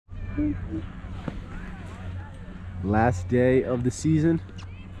Last day of the season,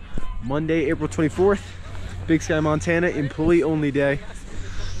 Monday, April 24th, Big Sky, Montana, employee only day.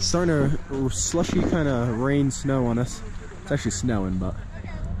 Starting to slushy kind of rain, snow on us. It's actually snowing, but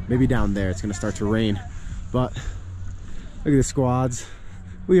maybe down there it's gonna start to rain. But look at the squads.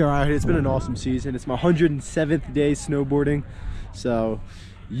 We are out here. It's been an awesome season. It's my 107th day snowboarding, so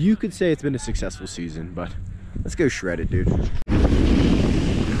you could say it's been a successful season, but let's go shred it, dude.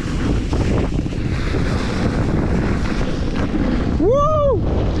 Woo!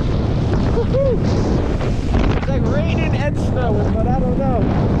 It's like raining and snowing, but I don't know.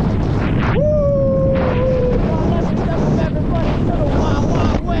 Woo! Welcome everybody to the Wild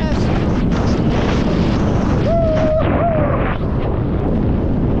Wild West.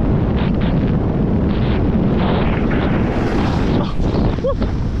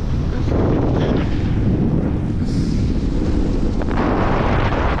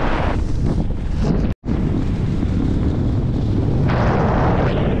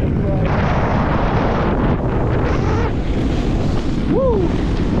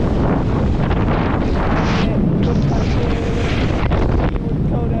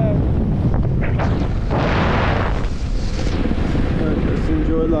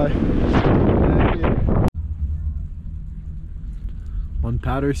 One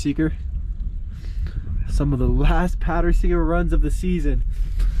powder seeker. Some of the last powder seeker runs of the season.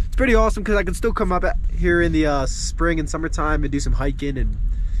 It's pretty awesome because I can still come up here in the spring and summertime and do some hiking and,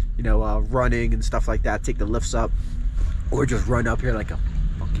 you know, running and stuff like that. Take the lifts up, or just run up here like a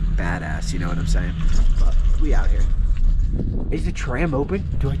fucking badass. You know what I'm saying? But we out here. Is the tram open?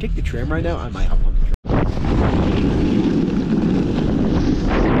 Do I take the tram right now? I might hop on the tram.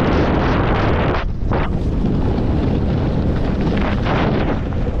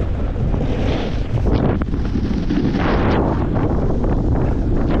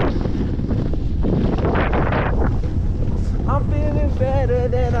 Better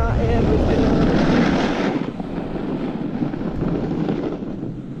than I ever been.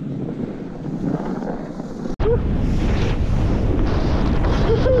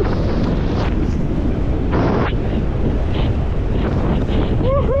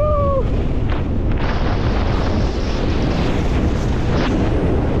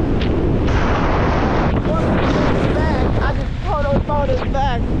 I just photoed his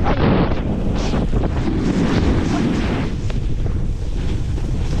back.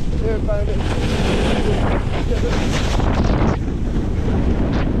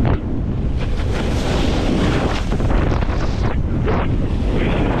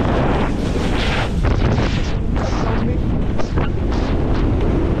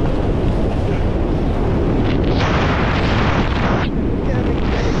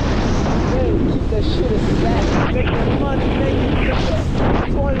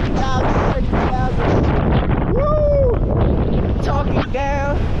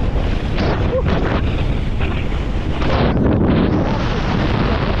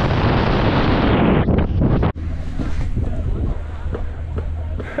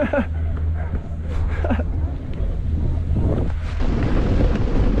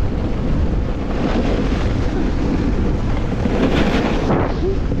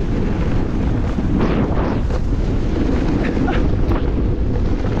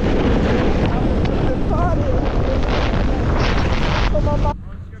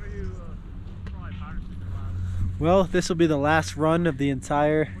 Well, this will be the last run of the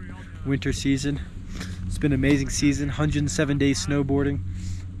entire winter season. It's been an amazing season, 107 days snowboarding.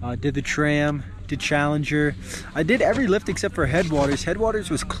 Did the tram, did Challenger. I did every lift except for Headwaters. Headwaters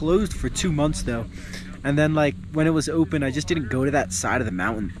was closed for 2 months though. And then like when it was open, I just didn't go to that side of the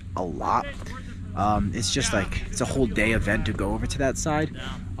mountain a lot. It's just like, it's a whole day event to go over to that side.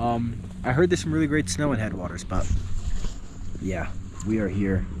 I heard there's some really great snow in Headwaters, but yeah, we are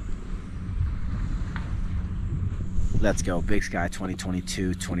here. Let's go, Big Sky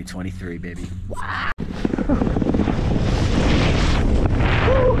 2022, 2023, baby. Wow.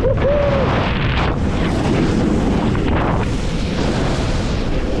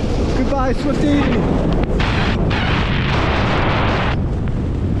 Goodbye, Swifty.